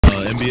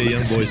NBA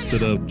Youngboy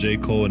stood up J.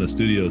 Cole in a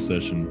studio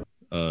session.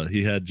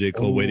 He had J.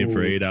 Cole waiting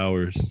for 8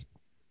 hours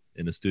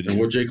in the studio.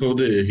 And what J. Cole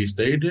did, he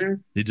stayed there?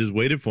 He just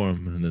waited for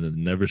him, and then it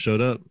never showed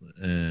up.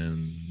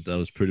 And that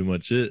was pretty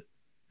much it.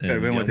 Could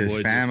have been with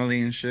his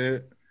family and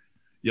shit.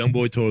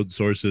 Youngboy told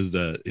sources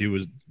that he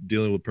was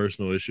dealing with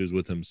personal issues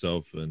with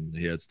himself, and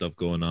he had stuff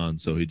going on,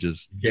 so he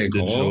just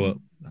didn't show up.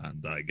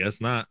 I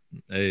guess not.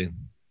 Hey,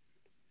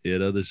 he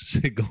had other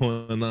shit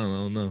going on. I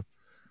don't know.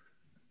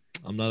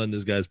 I'm not in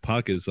this guy's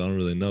pocket, so I don't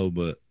really know,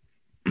 but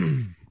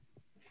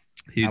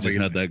he just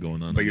had that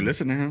going on. But you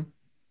listen to him?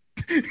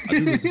 I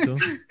do listen to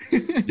him.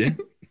 Yeah.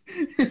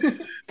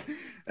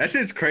 That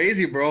shit's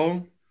crazy,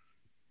 bro.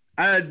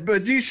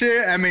 But G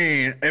shit, I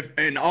mean, if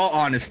in all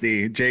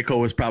honesty, J. Cole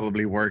was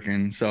probably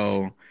working,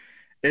 so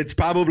it's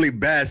probably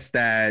best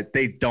that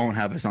they don't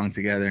have a song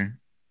together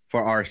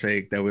for our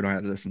sake, that we don't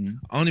have to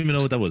listen. I don't even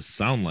know what that would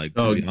sound like.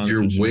 Oh,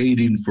 you're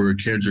waiting for a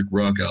Kendrick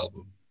Rock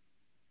album.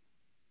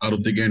 I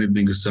don't think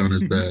anything could sound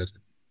as bad.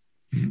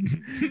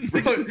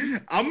 Bro,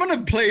 I'm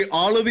gonna play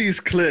all of these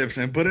clips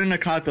and put it in a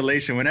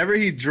compilation whenever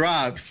he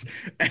drops,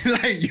 and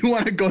like you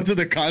want to go to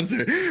the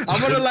concert.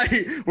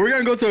 We're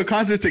gonna go to a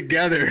concert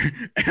together,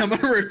 and I'm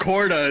gonna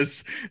record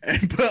us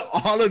and put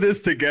all of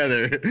this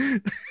together.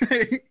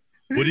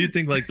 What do you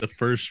think like the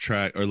first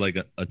track or like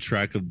a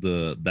track of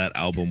that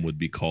album would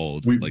be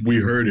called? We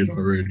heard it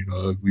already,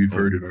 dog. We've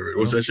heard it already.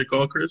 What's that shit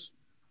called, Chris?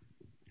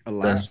 A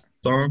lot. That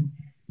song?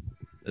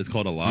 It's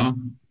called A Lot?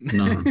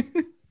 No.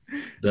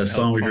 That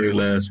song we heard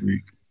last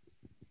week.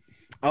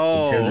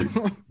 Oh.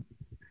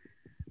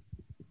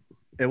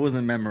 It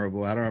wasn't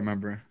memorable. I don't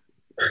remember.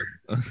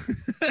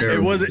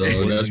 It wasn't.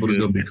 That's what it's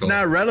gonna be called. It's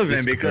not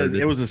relevant because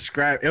it was a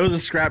scrap. It was a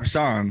scrap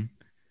song.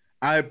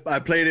 I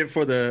played it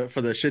for the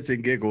shits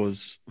and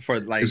giggles for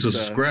like. It's a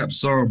scrap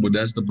song, but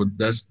that's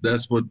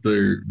what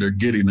they're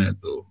getting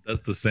at though.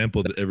 That's the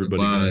sample that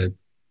everybody. Vibe.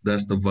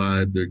 That's the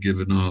vibe they're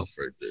giving off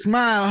right there.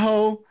 Smile,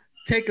 ho.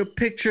 Take a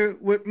picture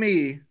with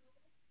me.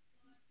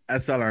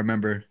 That's all I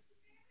remember.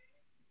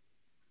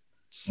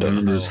 I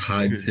remember it's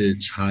high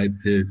pitch.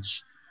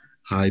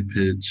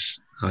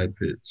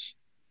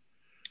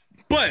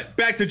 But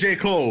back to J.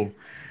 Cole.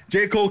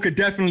 J. Cole could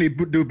definitely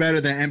do better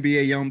than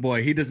NBA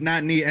Youngboy. He does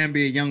not need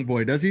NBA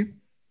Youngboy, does he?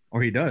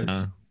 Or he does?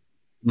 Nah,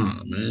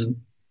 man.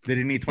 Did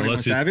he need 21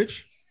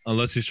 Savage?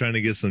 Unless he's trying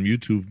to get some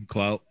YouTube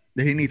clout.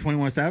 Did he need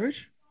 21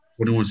 Savage?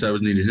 21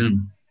 Savage needed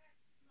him.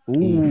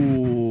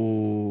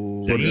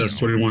 Ooh. That's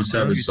 21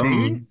 Savage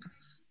song.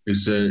 He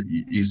said,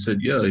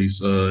 yeah.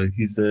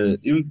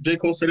 J.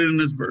 Cole said it in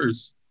his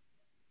verse.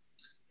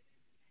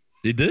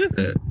 He did?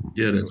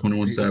 That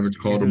 21 Savage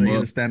called him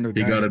up.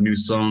 He got a new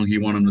song. He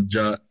wanted to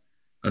jot.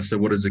 I said,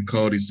 what is it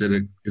called? He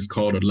said, it's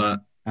called A Lot.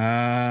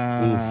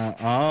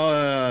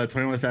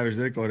 21 Savage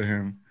did go to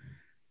him.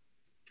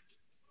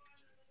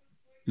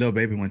 Lil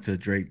Baby went to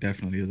Drake,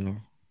 definitely, though.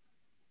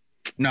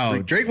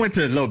 No, Drake went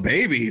to Lil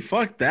Baby.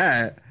 Fuck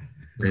that.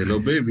 Hey,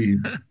 Lil Baby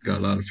got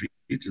a lot of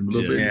features.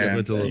 Lil Baby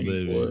went to Lil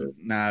Baby.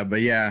 Nah,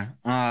 but yeah.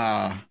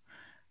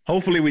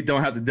 Hopefully we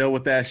don't have to deal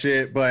with that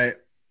shit,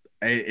 but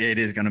it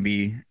is going to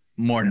be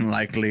more than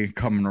likely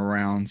coming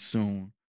around soon.